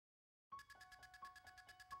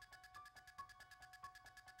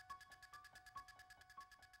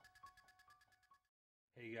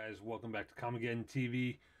Hey guys, welcome back to Comicgeddon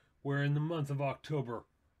TV, where in the month of October,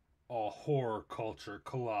 all horror culture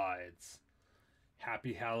collides.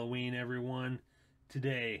 Happy Halloween, everyone.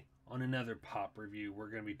 Today, on another pop review,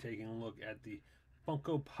 we're going to be taking a look at the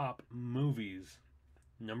Funko Pop movies.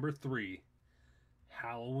 Number 3,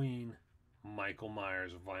 Halloween Michael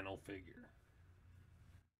Myers vinyl figure.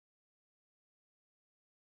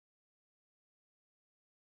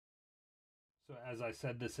 So as I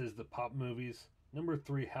said, this is the Pop movies. Number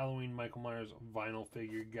 3, Halloween Michael Myers vinyl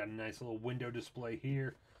figure. Got a nice little window display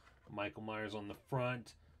here. Michael Myers on the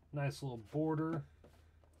front. Nice little border.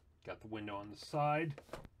 Got the window on the side.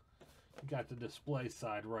 Got the display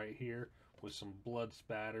side right here with some blood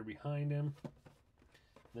spatter behind him.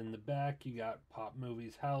 Then the back, you got Pop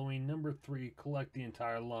Movies Halloween number 3. Collect the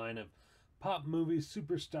entire line of Pop Movies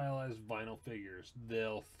super stylized vinyl figures.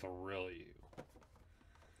 They'll thrill you.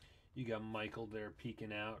 You got Michael there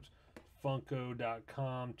peeking out.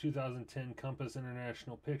 Funko.com, 2010 Compass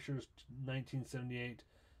International Pictures, 1978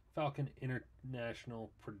 Falcon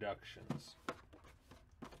International Productions.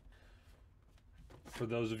 For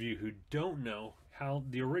those of you who don't know, how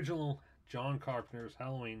the original John Carpenter's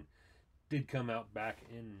Halloween did come out back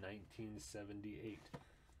in 1978.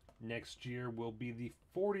 Next year will be the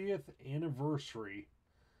 40th anniversary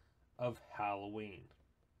of Halloween.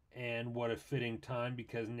 And what a fitting time,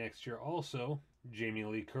 because next year also, Jamie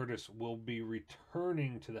Lee Curtis will be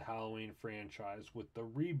returning to the Halloween franchise with the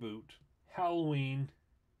reboot Halloween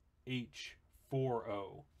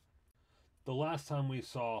H4O. The last time we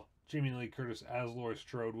saw Jamie Lee Curtis as Laurie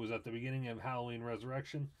Strode was at the beginning of Halloween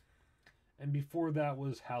Resurrection, and before that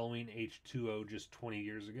was Halloween H2O just 20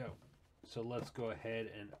 years ago. So let's go ahead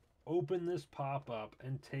and open this pop up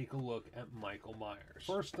and take a look at Michael Myers.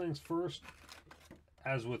 First things first,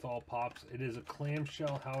 as with all pops, it is a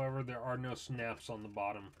clamshell. However, there are no snaps on the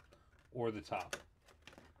bottom or the top.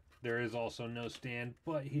 There is also no stand,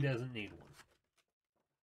 but he doesn't need one.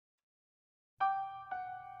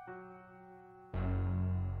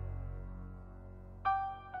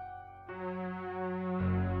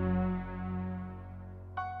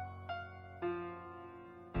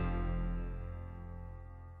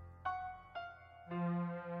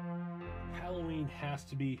 Halloween has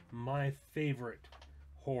to be my favorite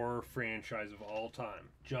horror franchise of all time.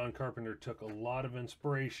 John Carpenter took a lot of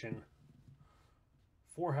inspiration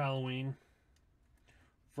for Halloween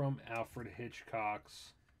from Alfred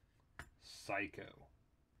Hitchcock's Psycho.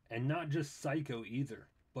 And not just Psycho either,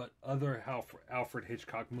 but other Alfred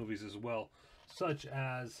Hitchcock movies as well, such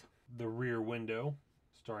as The Rear Window,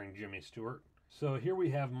 starring Jimmy Stewart. So here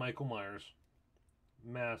we have Michael Myers,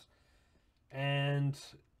 mask, and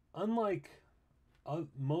unlike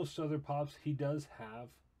most other pops, he does have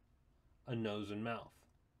a nose and mouth.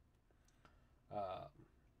 I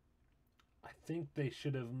think they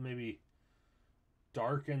should have maybe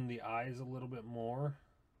darkened the eyes a little bit more,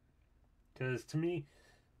 because to me,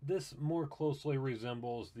 this more closely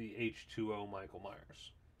resembles the H2O Michael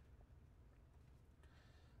Myers.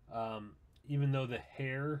 Even though the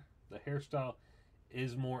hairstyle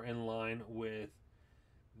is more in line with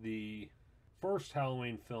the first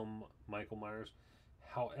Halloween film, Michael Myers.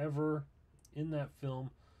 However, in that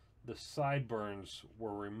film, the sideburns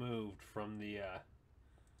were removed from the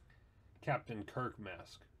Captain Kirk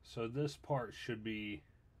mask. So this part should be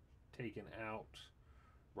taken out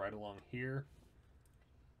right along here.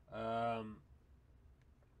 The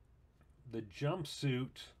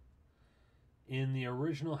jumpsuit in the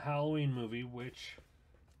original Halloween movie, which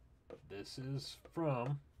this is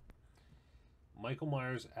from, Michael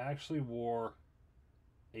Myers actually wore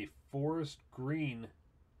a forest green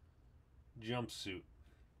jumpsuit.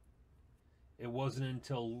 It wasn't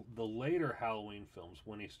until the later Halloween films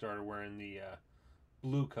when he started wearing the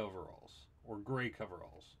blue coveralls or gray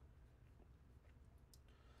coveralls.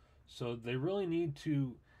 So they really need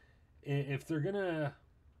to, if they're gonna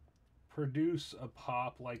produce a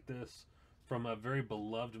pop like this from a very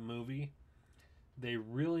beloved movie, they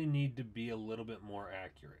really need to be a little bit more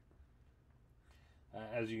accurate.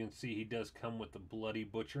 As you can see, he does come with the bloody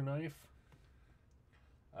butcher knife.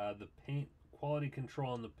 The paint, quality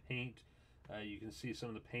control on the paint, you can see some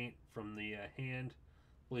of the paint from the hand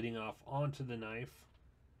bleeding off onto the knife.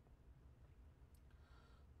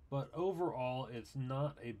 But overall, it's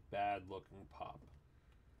not a bad looking pop.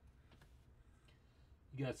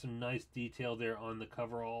 You got some nice detail there on the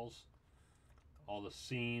coveralls, all the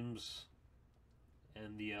seams,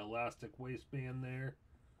 and the elastic waistband there.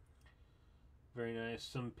 Very nice.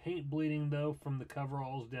 Some paint bleeding though from the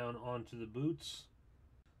coveralls down onto the boots.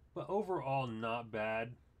 But overall, not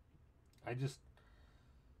bad.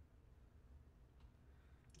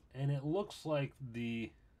 And it looks like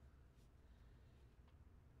the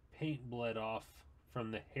paint bled off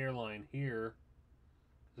from the hairline here.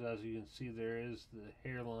 Because as you can see, there is the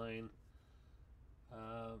hairline.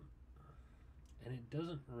 And it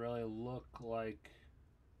doesn't really look like...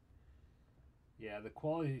 Yeah, the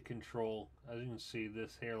quality control, as you can see,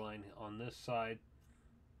 this hairline on this side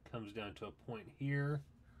comes down to a point here,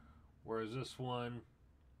 whereas this one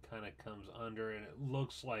kind of comes under, and it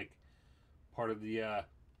looks like part of the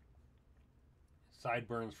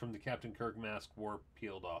sideburns from the Captain Kirk mask were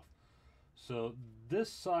peeled off. So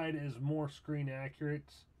this side is more screen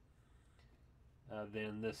accurate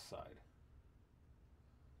than this side.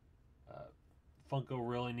 Funko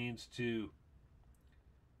really needs to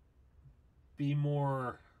be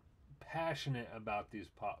more passionate about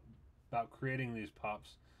about creating these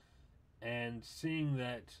pops, and seeing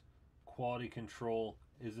that quality control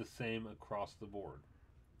is the same across the board.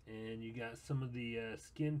 And you got some of the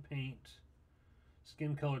skin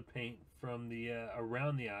colored paint from the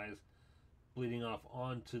around the eyes bleeding off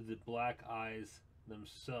onto the black eyes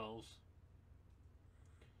themselves,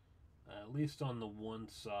 at least on the one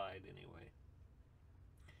side anyway.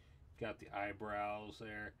 Got the eyebrows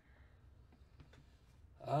there.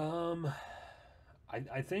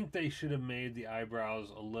 I think they should have made the eyebrows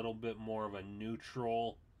a little bit more of a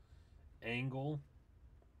neutral angle,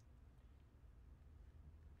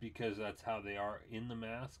 because that's how they are in the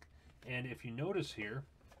mask. And if you notice here,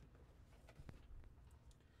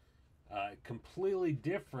 completely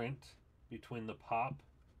different between the pop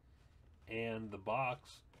and the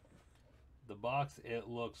box. The box, it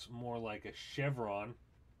looks more like a chevron,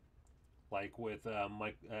 like with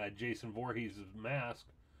Jason Voorhees' mask,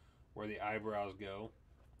 where the eyebrows go.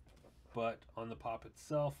 But on the pop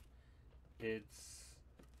itself, it's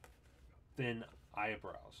thin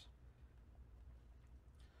eyebrows.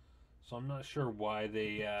 So I'm not sure why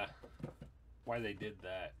they did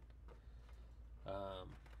that.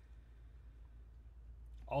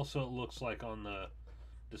 Also, it looks like on the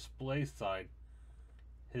display side,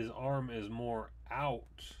 his arm is more out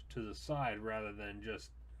to the side rather than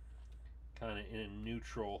just kind of in a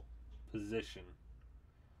neutral position.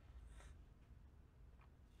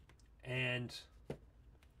 And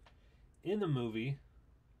in the movie,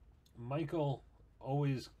 Michael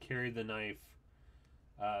always carried the knife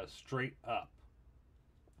straight up.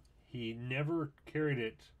 He never carried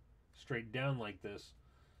it straight down like this,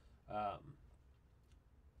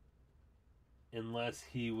 unless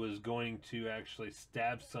he was going to actually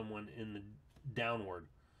stab someone in the downward.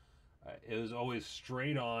 It was always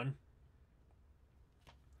straight on.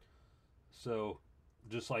 So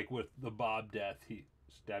just like with the Bob death, he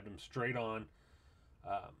stabbed him straight on.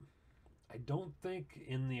 I don't think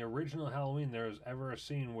in the original Halloween there was ever a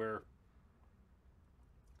scene where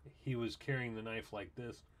he was carrying the knife like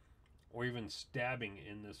this, or even stabbing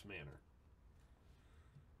in this manner.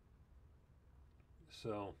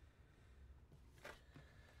 So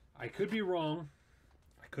I could be wrong.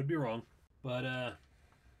 But I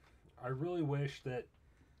really wish that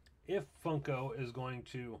if Funko is going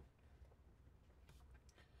to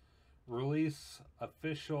release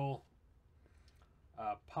official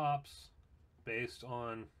pops based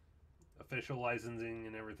on official licensing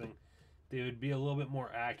and everything, they would be a little bit more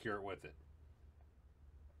accurate with it.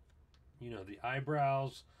 You know, the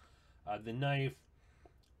eyebrows, the knife,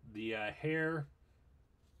 the hair,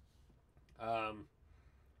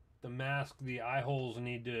 the mask, the eye holes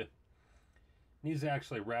needs to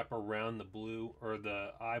actually wrap around the blue or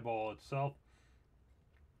the eyeball itself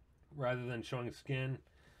rather than showing skin.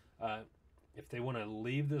 If they want to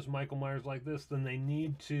leave this Michael Myers like this, then they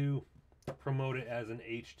need to promote it as an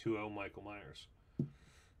H2O Michael Myers.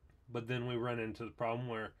 But then we run into the problem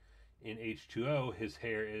where in H2O his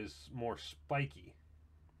hair is more spiky,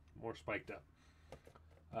 more spiked up.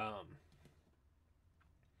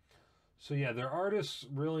 So yeah, their artists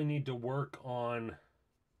really need to work on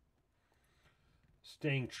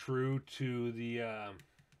staying true to the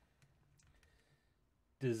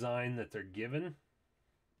design that they're given,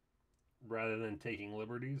 rather than taking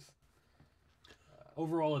liberties.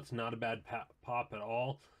 Overall, it's not a bad pop at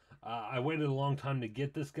all. I waited a long time to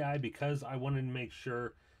get this guy because I wanted to make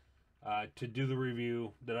sure to do the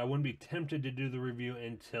review, that I wouldn't be tempted to do the review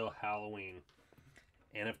until Halloween.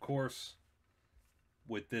 And of course,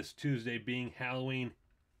 with this Tuesday being Halloween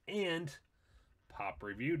and Pop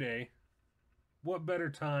Review Day, what better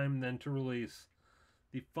time than to release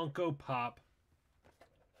the Funko Pop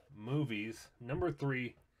Movies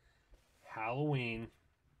 #3 Halloween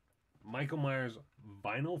Michael Myers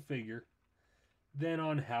vinyl figure than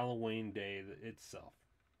on Halloween Day itself.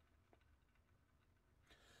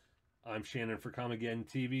 I'm Shannon for Comicgeddon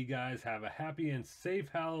TV, guys. Have a happy and safe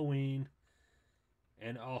Halloween,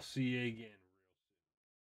 and I'll see you again.